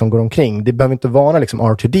liten grej som går omkring. Det behöver inte vara liksom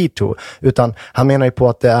R2D2, utan han menar ju på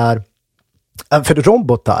att det är för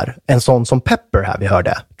robotar, en sån som Pepper här vi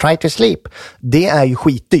hörde, try to sleep, det är ju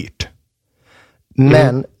skitdyrt.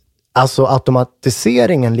 Men alltså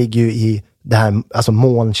automatiseringen ligger ju i det här, alltså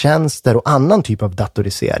molntjänster och annan typ av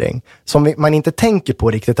datorisering som man inte tänker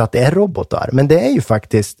på riktigt att det är robotar, men det är ju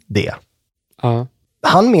faktiskt det. Ja.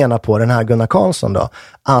 Han menar på, den här Gunnar Karlsson då,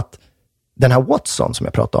 att den här Watson som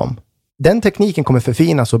jag pratade om, den tekniken kommer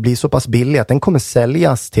förfinas och bli så pass billig att den kommer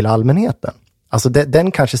säljas till allmänheten. Alltså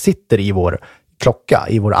den kanske sitter i vår klocka,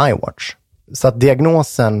 i vår iWatch. Så att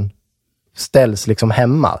diagnosen ställs liksom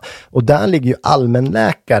hemma. Och där ligger ju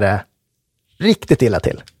allmänläkare riktigt illa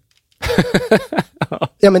till.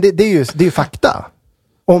 Ja, men det är ju fakta.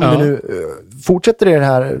 Om det nu fortsätter det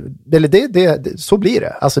här, eller så blir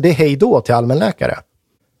det. Alltså det är hej då till allmänläkare.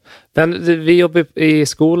 Men vi jobbar i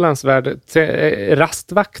skolans värld,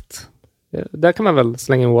 rastvakt. Där kan man väl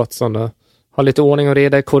slänga in Watson och ha lite ordning och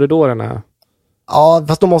reda i korridorerna. Ja,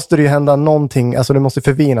 fast då måste det ju hända någonting. Alltså det måste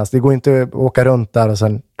förvinas. Det går inte att åka runt där och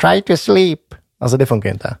sen try to sleep. Alltså det funkar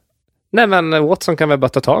inte. Nej, men Watson kan väl bara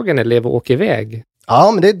ta tag i en elev och åka iväg.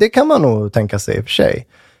 Ja, men det kan man nog tänka sig i och för sig.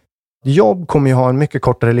 Jobb kommer ju ha en mycket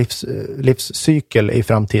kortare livscykel i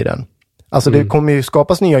framtiden. Alltså det kommer ju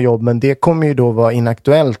skapas nya jobb, men det kommer ju då vara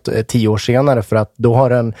inaktuellt 10 år senare, för att då har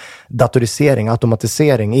en datorisering,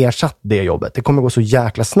 automatisering ersatt det jobbet. Det kommer gå så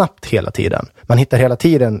jäkla snabbt hela tiden. Man hittar hela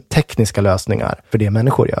tiden tekniska lösningar för det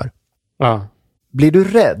människor gör. Ja. Blir du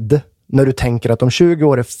rädd när du tänker att om 20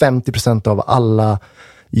 år är 50% av alla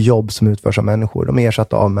jobb som utförs av människor, de är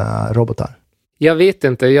ersatta av med robotar? Jag vet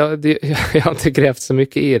inte, jag har inte grävt så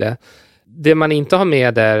mycket i det. Det man inte har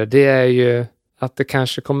med där, det är ju att det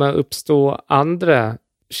kanske kommer uppstå andra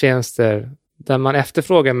tjänster där man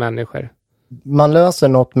efterfrågar människor. Man löser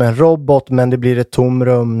något med en robot, men det blir ett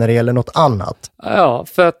tomrum när det gäller något annat. Ja,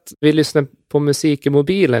 för att vi lyssnar på musik i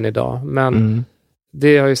mobilen idag, men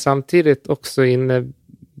det har ju samtidigt också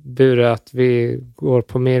inneburit att vi går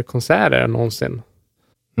på mer konserter än någonsin.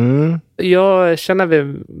 Jag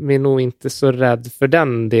känner mig nog inte så rädd för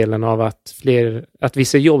den delen av att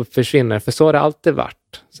vissa jobb försvinner, för så har det alltid varit.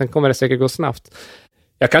 Sen kommer det säkert gå snabbt.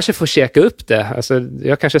 Jag kanske får checka upp det. Alltså,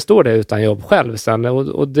 jag kanske står där utan jobb själv sen,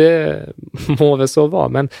 och det må väl så vara.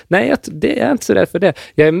 Men nej, det är inte så rädd för det.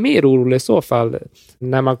 Jag är mer orolig i så fall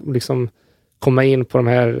när man liksom kommer in på de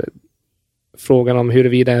här frågan om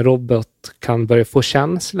huruvida en robot kan börja få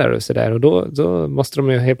känslor och sådär. Och då måste de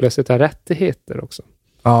ju helt plötsligt ha rättigheter också.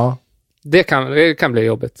 Ja. Det kan bli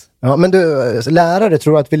jobbigt. Ja, men du, lärare,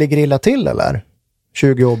 tror du att vi ligger illa till eller?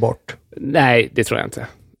 20 år bort? Nej, det tror jag inte.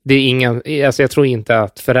 Det är alltså jag tror inte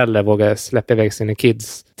att föräldrar vågar släppa iväg sina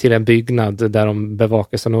kids till en byggnad där de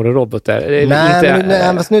bevakas av några robotar.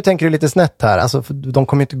 Nej, men nu tänker du lite snett här. Alltså, de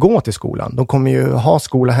kommer inte gå till skolan. De kommer ju ha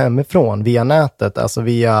skola hemifrån via nätet, alltså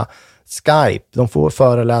via Skype. De får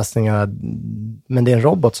föreläsningar, men det är en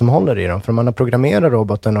robot som håller i dem. För man har programmerat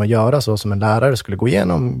roboten att göra så som en lärare skulle gå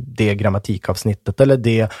igenom det grammatikavsnittet eller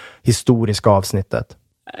det historiska avsnittet.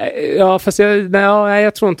 Ja, fast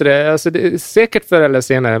jag tror inte det. Alltså, det är säkert förr eller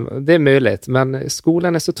senare, det är möjligt. Men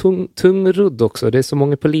skolan är så tungrodd också. Det är så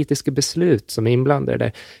många politiska beslut som är inblandade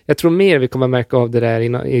där. Jag tror mer vi kommer märka av det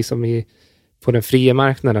där på den fria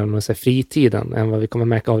marknaden och så fritiden än vad vi kommer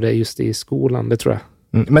märka av det just i skolan, det tror jag.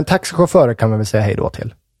 Men taxichaufförer kan man väl säga hej då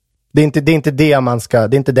till. Det är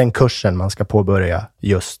inte den kursen man ska påbörja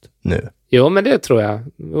just nu. Jo, men det tror jag.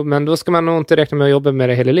 Men då ska man nog inte räkna med att jobba med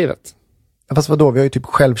det hela livet. Fast vadå? Vi har ju typ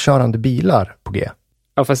självkörande bilar på G.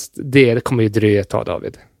 Ja, fast det kommer ju dröja ett tag,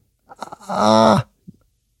 David. Ja,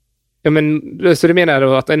 men så du menar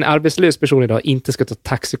då att en arbetslös person idag inte ska ta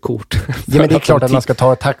taxikort? Ja, men det är klart att man ska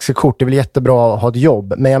ta ett taxikort. Det är väl jättebra att ha ett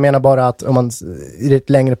jobb. Men jag menar bara att om man i ett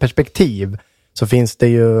längre perspektiv så finns det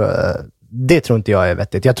ju... Det tror inte jag är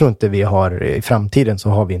vettigt. Jag tror inte vi har... I framtiden så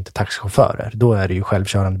har vi inte taxichaufförer. Då är det ju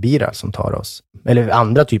självkörande bilar som tar oss. Eller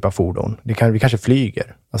andra typer av fordon. Vi kanske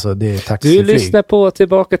flyger. Alltså det är taxiflyg. Du lyssnar på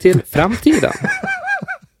Tillbaka till framtiden.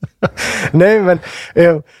 Nej, men...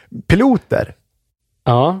 piloter.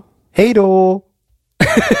 Ja. Hej då!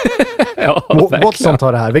 Ja, Watson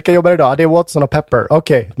tar det här. Vilka jobbar idag? Det är Watson och Pepper.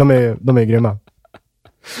 Okej, de är grymma.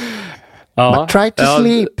 Ja. But try to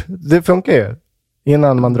sleep. Det funkar ju.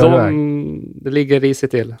 Innan man drar iväg. Det ligger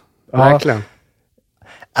risigt till. Verkligen.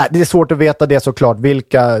 Det är svårt att veta det såklart.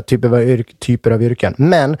 Vilka typer av yrken.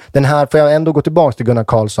 Men den här, får jag ändå gå tillbaka till Gunnar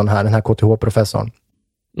Karlsson här. Den här KTH-professorn.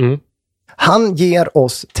 Han ger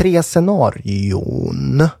oss 3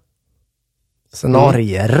 scenarier.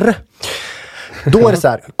 Då är det så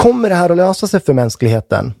här, kommer det här att lösa sig för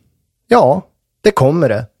mänskligheten? Ja, det kommer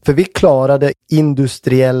det. För vi klarade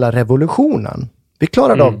industriella revolutionen. Vi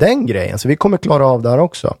klarade av den grejen, så vi kommer klara av det här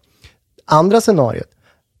också. Andra scenariot.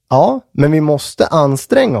 Ja, men vi måste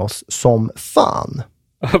anstränga oss som fan.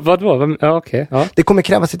 Vadå? Ja, okej. Ja. Det kommer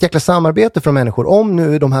krävas ett jäkla samarbete från människor. Om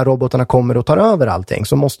nu de här robotarna kommer och tar över allting,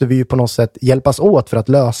 så måste vi ju på något sätt hjälpas åt för att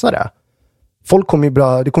lösa det. Det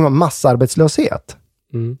kommer vara massarbetslöshet.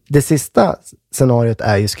 Det sista scenariot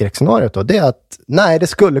är ju skräckscenariot då. Det är att, det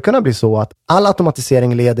skulle kunna bli så att all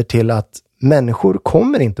automatisering leder till att människor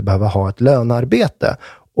kommer inte behöva ha ett lönearbete.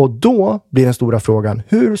 Och då blir den stora frågan,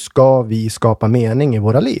 hur ska vi skapa mening i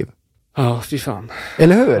våra liv? Ja, fy fan.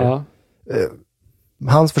 Eller hur? Ja.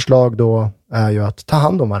 Hans förslag då är ju att ta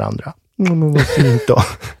hand om varandra. Men vad fint då.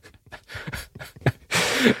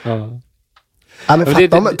 Ja, men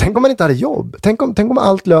tänk om man inte hade jobb. Tänk om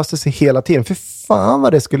allt löste sig hela tiden. För fan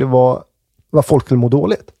vad det skulle vara, vad folk skulle må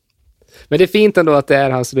dåligt. Men det är fint ändå att det är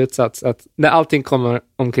hans slutsats. Att när allting kommer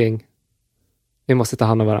omkring, vi måste ta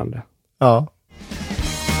hand om varandra. Ja.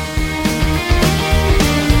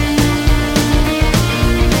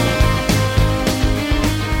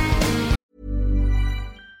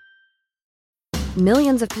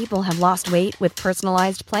 Millions of people have lost weight with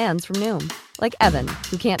personalized plans from Noom. Like Evan,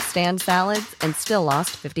 who can't stand salads and still lost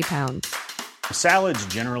 50 pounds. Salads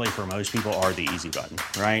generally for most people are the easy button,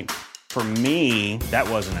 right? For me, that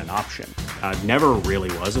wasn't an option. I never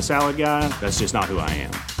really was a salad guy. That's just not who I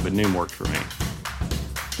am. But Noom worked for me.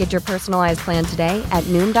 Get your personalized plan today at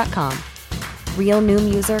Noom.com. Real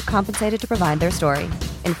Noom user compensated to provide their story.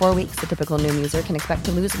 In 4 weeks, the typical Noom user can expect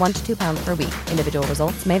to lose 1 to 2 pounds per week. Individual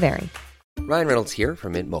results may vary. Ryan Reynolds here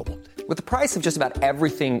from Mint Mobile. With the price of just about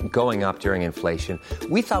everything going up during inflation,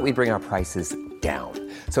 we thought we'd bring our prices down.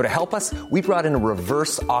 So to help us, we brought in a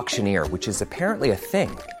reverse auctioneer, which is apparently a thing.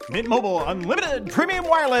 Mint Mobile Unlimited Premium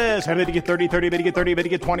Wireless. How to get 30, 30, bit to get 30, bit to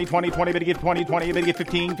get 20, 20, 20, bit to get 20, 20, bit to get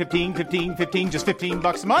 15, 15, 15, 15, just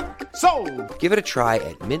 $15 a month? Sold! Give it a try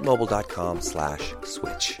at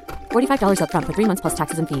mintmobile.com/switch. $45 up front for 3 months plus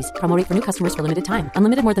taxes and fees. Promo rate for new customers for limited time.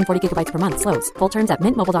 Unlimited more than 40 gigabytes per month. Slows full terms at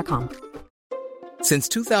mintmobile.com. Since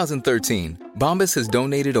 2013, Bombas has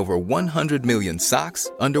donated over 100 million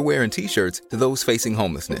socks, underwear, and T-shirts to those facing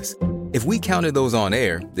homelessness. If we counted those on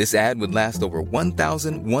air, this ad would last over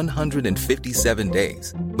 1,157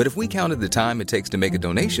 days. But if we counted the time it takes to make a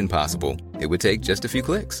donation possible, it would take just a few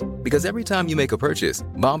clicks. Because every time you make a purchase,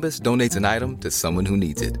 Bombas donates an item to someone who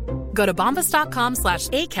needs it. Go to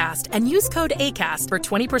bombas.com/ACAST and use code ACAST for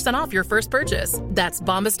 20% off your first purchase. That's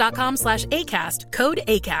bombas.com/ACAST, code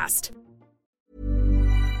ACAST.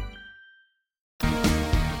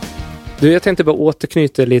 Du, jag tänkte bara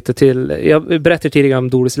återknyta lite till, jag berättade tidigare om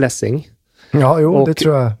Doris Lessing. Ja, jo, det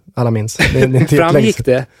tror jag alla minns. Framgick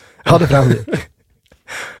det? Ja, det framgick.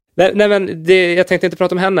 Nej, men jag tänkte inte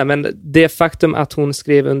prata om henne, men det faktum att hon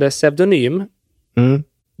skrev under pseudonym,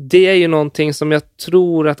 det är ju någonting som jag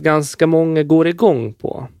tror att ganska många går igång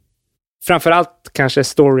på. Framförallt kanske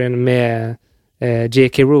storyn med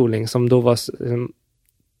J.K. Rowling, som då var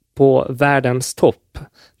på världens topp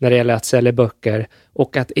när det gäller att sälja böcker,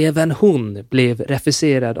 och att även hon blev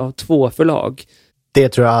refuserad av 2 förlag. Det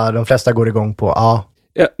tror jag de flesta går igång på, ja.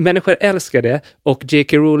 Människor älskar det, och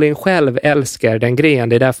J.K. Rowling själv älskar den grejen.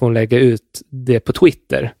 Det är därför hon lägger ut det på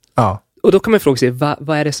Twitter. Ja. Och då kan man fråga sig, vad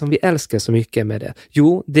är det som vi älskar så mycket med det?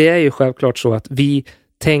 Jo, det är ju självklart så att vi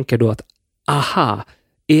tänker då att aha,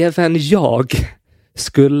 även jag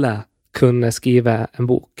skulle kunna skriva en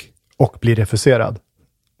bok. Och bli refuserad.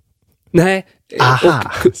 Nej,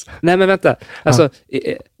 nej men vänta. Alltså,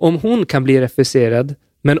 om hon kan bli refuserad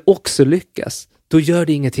men också lyckas, då gör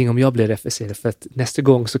det ingenting om jag blir refuserad, för att nästa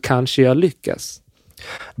gång så kanske jag lyckas.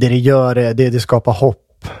 Det gör det skapar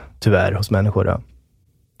hopp, tyvärr, hos människor då.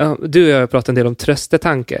 Ja, du och jag har pratat en del om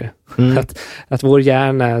tröstetankar. Att vår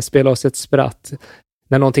hjärna spelar oss ett spratt.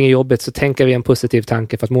 När någonting är jobbigt så tänker vi en positiv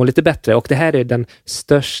tanke för att må lite bättre. Och det här är den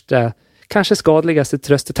största, kanske skadligaste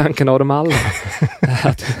tröstetanken av dem alla.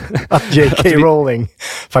 att J.K. Rowling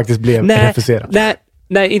faktiskt blev refuserad.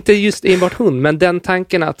 Nej, inte just enbart hon, men den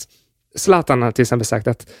tanken att Zlatan har till exempel sagt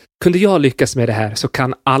att kunde jag lyckas med det här så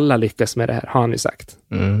kan alla lyckas med det här, har han ju sagt.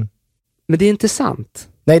 Men det är inte sant.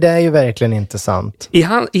 Nej, det är ju verkligen inte sant.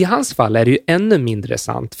 I hans fall är det ju ännu mindre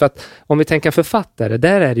sant. För att om vi tänker författare,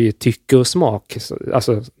 där är det ju tycke och smak,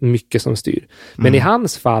 alltså mycket som styr. Men i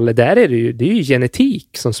hans fall, där är det är ju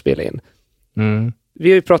genetik som spelar in. Vi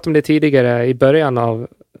har ju pratat om det tidigare i början av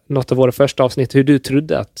något av våra första avsnitt, hur du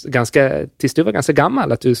trodde att tills du var ganska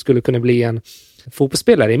gammal, att du skulle kunna bli en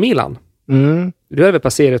fotbollsspelare i Milan. Du hade väl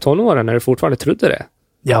passerat tonåren när du fortfarande trodde det?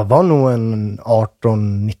 Jag var nog en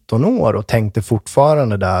 18-19 år och tänkte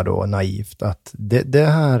fortfarande där då naivt att det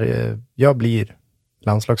här, jag blir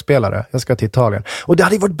landslagsspelare, jag ska till Italien. Och det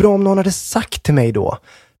hade varit bra om någon hade sagt till mig då.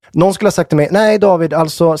 Någon skulle ha sagt till mig, nej David,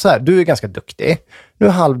 alltså så här, du är ganska duktig. Nu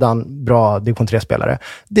är halvdan bra division 3-spelare.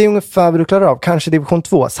 Det är ungefär vad du klarar av, kanske division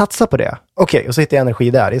 2. Satsa på det. Okej, och så hittar jag energi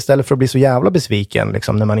där. Istället för att bli så jävla besviken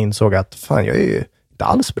liksom, när man insåg att fan, jag är ju inte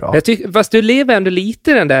alls bra. Fast du lever ändå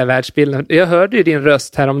lite i den där världsbilden. Jag hörde ju din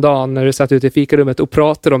röst häromdagen när du satt ute i fikarummet och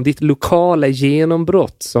pratade om ditt lokala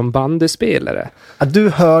genombrott som bandyspelare. Ja, du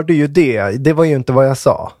hörde ju det. Det var ju inte vad jag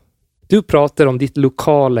sa. Du pratade om ditt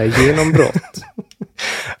lokala genombrott.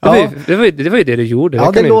 Det var ju det du gjorde.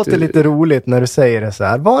 Ja, det låter lite roligt när du säger det så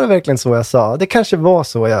här. Var det verkligen så jag sa? Det kanske var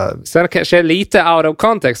så jag... Sen kanske lite out of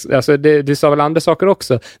context. Alltså, du sa väl andra saker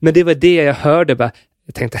också. Men det var det jag hörde. Bara,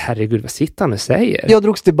 jag tänkte, herregud, vad sitter han och säger? Jag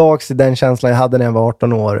drogs tillbaka till den känslan jag hade när jag var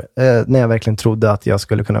 18 år. När jag verkligen trodde att jag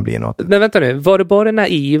skulle kunna bli något. Men vänta nu, var du bara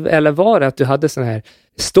naiv? Eller var det att du hade sån här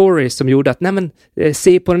stories som gjorde att, nej men,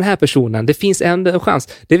 se på den här personen, det finns ändå en chans.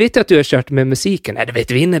 Det vet jag att du har kört med musiken. Nej, det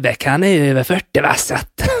vet Winnerbäck, han är ju över 40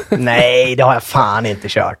 vassat. Nej, det har jag fan inte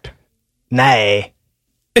kört. Nej.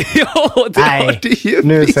 Ja, det har du ju.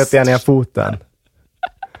 Nu sätter jag ner foten.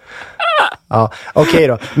 Ja, okej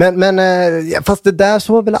då. Men fast det där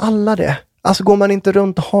så var väl alla det. Alltså går man inte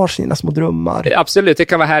runt och har sina små drömmar. Absolut, det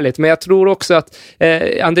kan vara härligt. Men jag tror också att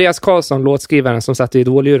Andreas Karlsson, låtskrivaren som satt i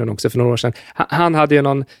Idoljuren också för några år sedan, han hade ju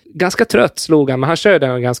någon ganska trött slogan, men han körde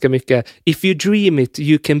den ganska mycket. If you dream it,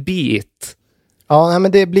 you can be it. Ja,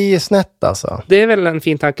 men det blir snett alltså. Det är väl en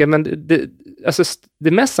fin tanke, men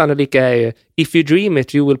det mest sannolika är ju if you dream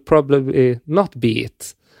it, you will probably not be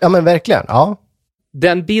it. Ja, men verkligen, ja.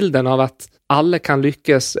 Den bilden av att alla kan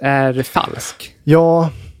lyckas är falsk. Ja.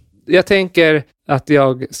 Jag tänker att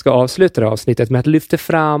jag ska avsluta det här avsnittet med att lyfta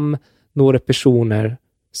fram några personer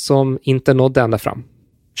som inte nådde ända fram.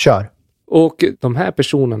 Kör. Och de här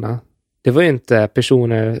personerna, det var ju inte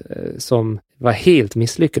personer som var helt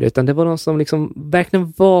misslyckade, utan det var de som liksom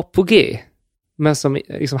verkligen var på G, men som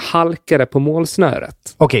liksom halkade på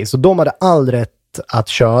målsnöret. Okej, så de hade all rätt att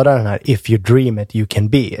köra den här If you dream it, you can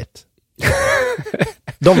be it.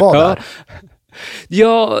 De var där.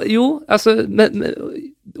 Ja, jo, alltså,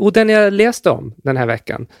 och den jag läste om den här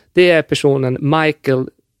veckan, det är personen Michael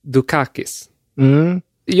Dukakis. Mm.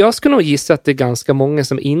 Jag skulle nog gissa att det är ganska många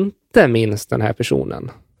som inte minns den här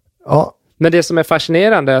personen. Ja. Men det som är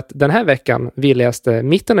fascinerande är att den här veckan, vi läste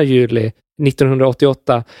mitten av juli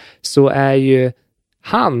 1988, så är ju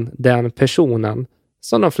han den personen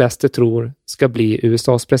som de flesta tror ska bli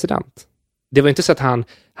USAs president. Det var inte så att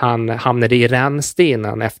han hamnade i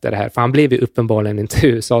rännstenen efter det här, för han blev ju uppenbarligen inte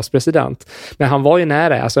USAs president. Men han var ju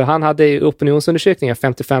nära, alltså han hade i opinionsundersökningar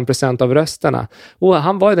 55% av rösterna. Och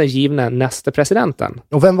han var ju den givna nästa presidenten.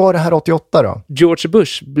 Och vem var det här 88 då? George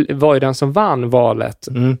Bush var ju den som vann valet.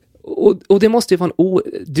 Mm. Och det måste ju vara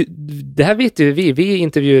det här vet ju vi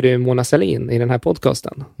intervjuade Mona Sahlin i den här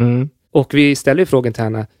podcasten. Mm. Och vi ställde ju frågan till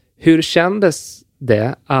henne, hur kändes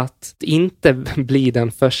det att inte bli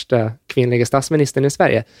den första kvinnliga statsministern i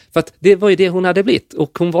Sverige? För att det var ju det hon hade blivit,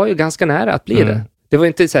 och hon var ju ganska nära att bli det. Det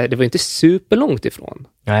var inte superlångt ifrån.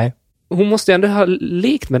 Nej. Hon måste ju ändå ha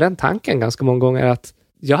lekt med den tanken ganska många gånger, att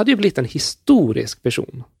jag hade ju blivit en historisk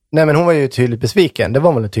person. Nej, men hon var ju tydligt besviken, det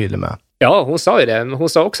var väl tydlig med. Ja, hon sa ju det. Hon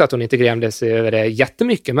sa också att hon inte grämde sig över det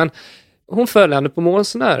jättemycket, men hon föll ändå på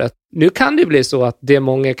målsnöret. Nu kan det bli så att det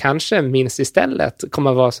många kanske minns istället kommer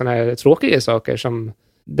att vara såna här tråkiga saker som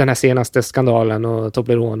den här senaste skandalen och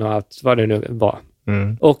Toblerone och allt vad det nu var.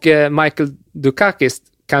 Mm. Och Michael Dukakis,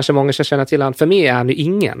 kanske många ska känna till han. För mig är han ju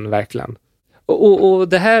ingen, verkligen. Och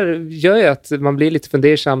det här gör ju att man blir lite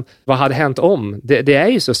fundersam. Vad hade hänt om? Det är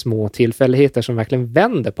ju så små tillfälligheter som verkligen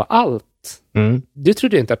vänder på allt. Mm. Du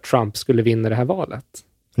trodde ju inte att Trump skulle vinna det här valet.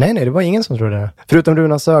 Nej, det var ingen som trodde det. Förutom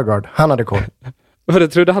Runa Sögaard, han hade koll.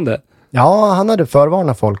 Vad trodde han det? Ja, han hade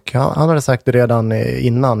förvarnat folk. Han hade sagt det redan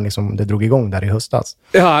innan liksom, det drog igång där i höstas.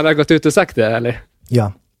 Ja, han har gått ut och sagt det, eller?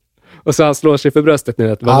 Ja. Och så han slår sig för bröstet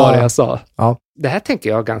nu, att vad var det jag sa? Ja. Det här tänker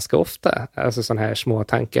jag ganska ofta, alltså sådana här små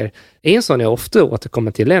tankar. En sån jag ofta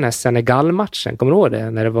återkommer till är den här Senegal-matchen. Kommer du ihåg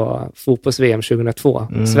det? När det var fotbolls-VM 2002.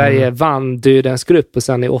 Sverige vann dödens grupp och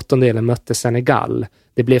sen i åttondelen mötte Senegal.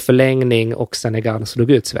 Det blev förlängning och Senegal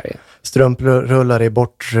slog ut Sverige. Strumprullar i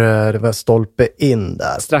bort, det var stolpe in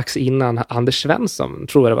där. Strax innan Anders Svensson,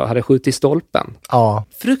 tror jag det var, hade skjutit i stolpen. Ja.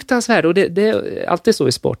 Fruktansvärt, och det är alltid så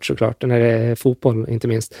i sport såklart, när det är fotboll inte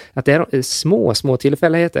minst, att det är små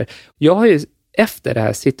tillfälligheter. Jag har ju efter det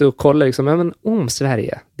här sitter och kollar liksom, men om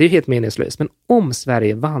Sverige, det är helt meningslöst, men om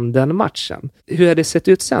Sverige vann den matchen, hur hade det sett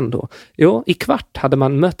ut sen då? Jo, i kvart hade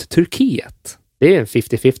man mött Turkiet. Det är en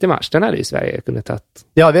 50-50 match, den hade ju Sverige kunnat ta.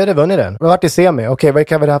 Ja, vi hade vunnit den. Vi har varit i semi. Okej, vad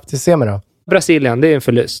kan vi ha haft i semi då? Brasilien, det är en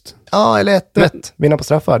förlust. Ja, eller 1-1. Vinna på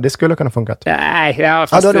straffar, det skulle kunna funka. Nej, du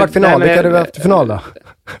hade varit final. Vilka hade vi haft i final då?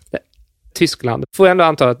 Tyskland. Får jag ändå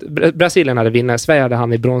anta att Brasilien hade vunnit. Sverige hade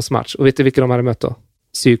hamnat i bronsmatch. Och vet du vilka de hade mött då?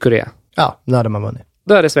 Sydkorea. Ja, nu hade man vunnit.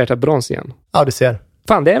 Då hade Sverige tagit brons igen. Ja, du ser.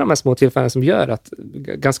 Fan, det är de här små tillfällen som gör att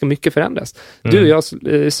ganska mycket förändras. Du och jag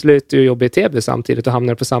slutade ju jobba i Täby samtidigt och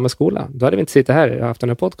hamnade på samma skola. Då hade vi inte suttit här och haft den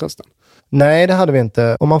här podcasten. Nej, det hade vi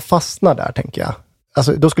inte. Om man fastnar där, tänker jag.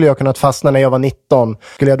 Alltså, då skulle jag kunna fastna när jag var 19.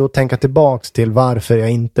 Skulle jag då tänka tillbaks till varför jag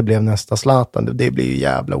inte blev nästa Zlatan? Det blir ju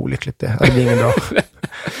jävla olyckligt det. Det blir inget bra.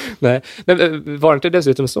 Nej, men var det inte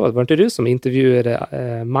dessutom så? Var det inte du som intervjuade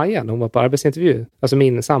Maja när hon var på arbetsintervju? Alltså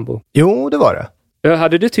min sambo. Jo, det var det.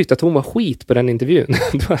 Hade du tyckt att hon var skit på den intervjun,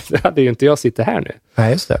 då hade ju inte jag sitter här nu.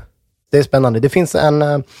 Nej, just det. Det är spännande. Det finns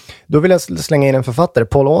då vill jag slänga in en författare,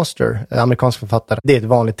 Paul Auster, amerikansk författare. Det är ett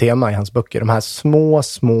vanligt tema i hans böcker. De här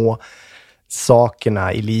små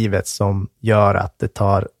sakerna i livet som gör att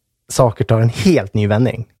saker tar en helt ny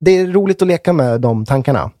vändning. Det är roligt att leka med de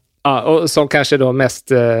tankarna. Ja, och som kanske då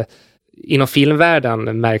mest inom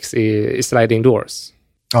filmvärlden märks i Sliding Doors.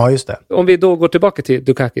 Ja, just det. Om vi då går tillbaka till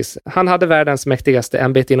Dukakis. Han hade världens mäktigaste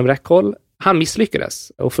ämbete inom räckhåll. Han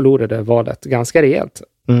misslyckades och förlorade valet ganska rejält.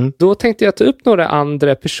 Mm. Då tänkte jag ta upp några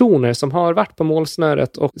andra personer som har varit på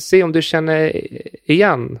målsnöret och se om du känner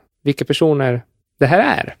igen vilka personer det här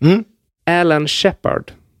är. Mm. Alan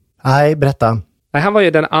Shepard. Nej, berätta. Nej, han var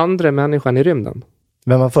ju den andra människan i rymden.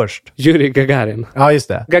 Vem var först? Yuri Gagarin. Ja, just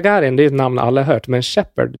det. Gagarin, det är ett namn alla hört, men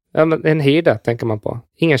Shepard, en herde tänker man på.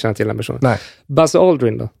 Ingen känner till den personen. Nej. Buzz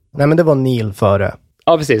Aldrin då? Nej, men det var Neil före.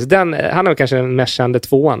 Ja, precis. Han är kanske den mest kände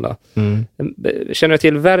tvåan då. Mm. Känner du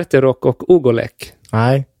till Verterok och Ugolek?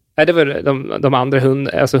 Nej. Nej, det var de andra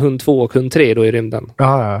hund 2 och hund 3 då i rymden.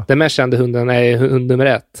 Ja. Den mest kände hunden är hund nummer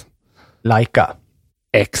 1. Laika.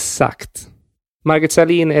 Exakt. Margit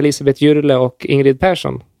Sahlin, Elisabeth Gürle och Ingrid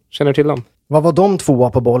Persson. Känner du till dem? Vad var de tvåa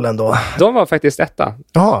på bollen då? De var faktiskt 1.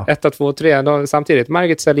 Jaha. 1, 2, 3. Samtidigt.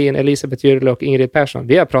 Margit Sahlin, Elisabeth Gürle och Ingrid Persson.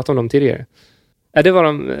 Vi har pratat om dem tidigare. Ja, det var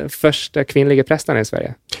de första kvinnliga prästerna i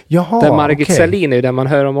Sverige. Jaha, där Margit Salin är där man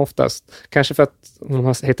hör om oftast. Kanske för att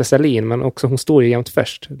hon heter Salin, men också hon står ju jämt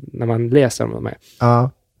först när man läser om dem.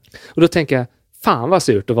 Ja. Och då tänker jag, fan vad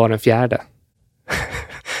surt att vara den fjärde.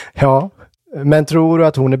 Ja, men tror du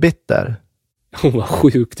att hon är bitter? Hon var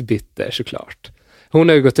sjukt bitter såklart. Hon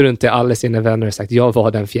har ju gått runt till alla sina vänner och sagt, jag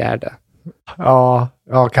var den fjärde. Ja,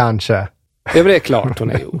 kanske. Ja, men det är klart hon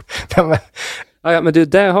har gjort. Ja, men du,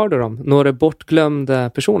 där har du dem. Några bortglömda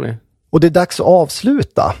personer. Och det är dags att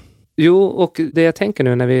avsluta. Jo, och det jag tänker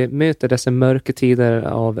nu när vi möter dessa mörka tider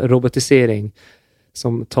av robotisering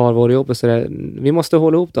som tar vår jobb och sådär. Vi måste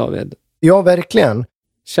hålla ihop, David. Ja, verkligen.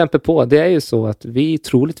 Kämpa på. Det är ju så att vi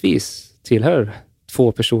troligtvis tillhör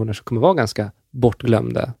 2 personer som kommer vara ganska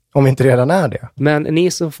bortglömda. Om vi inte redan är det. Men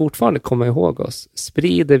ni som fortfarande kommer ihåg oss,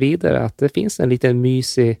 sprid det vidare att det finns en liten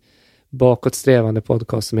mysig bakåtsträvande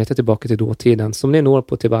podcast som heter Tillbaka till dåtiden, som ni når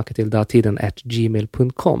på tillbaka till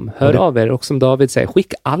datiden@gmail.com. Hör av er, och som David säger,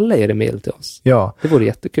 skicka alla era mejl till oss. Ja. Det vore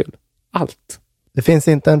jättekul. Allt. Det finns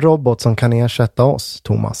inte en robot som kan ersätta oss,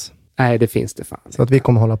 Thomas. Nej, det finns det fan. Så att vi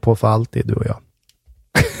kommer hålla på för alltid, du och jag.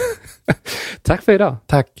 Tack för idag.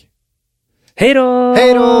 Tack. Hej då!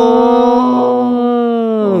 Hej då!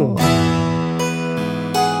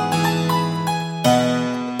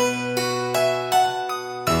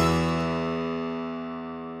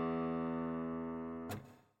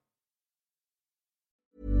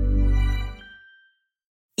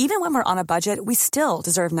 Even when we're on a budget, we still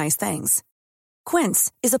deserve nice things.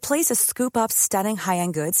 Quince is a place to scoop up stunning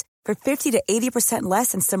high-end goods for 50 to 80%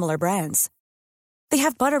 less than similar brands. They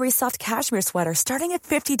have buttery soft cashmere sweaters starting at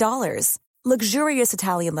 $50, luxurious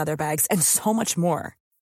Italian leather bags, and so much more.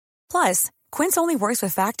 Plus, Quince only works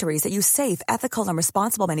with factories that use safe, ethical, and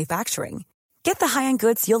responsible manufacturing. Get the high-end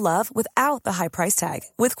goods you'll love without the high price tag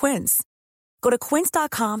with Quince. Go to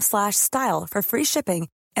quince.com/style for free shipping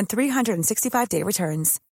and 365-day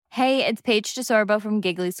returns. Hey, it's Paige DeSorbo from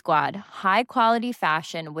Giggly Squad. High quality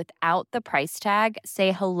fashion without the price tag.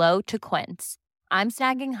 Say hello to Quince. I'm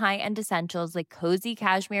snagging high-end essentials like cozy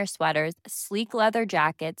cashmere sweaters, sleek leather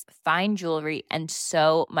jackets, fine jewelry, and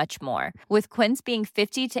so much more. With Quince being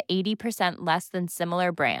 50 to 80% less than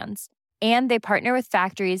similar brands. And they partner with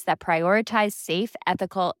factories that prioritize safe,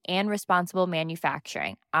 ethical, and responsible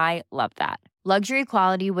manufacturing. I love that. Luxury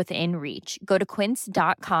quality within reach. Go to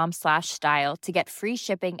quince.com/style to get free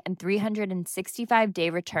shipping and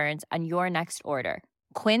 365-day returns on your next order.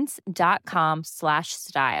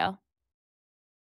 Quince.com/style.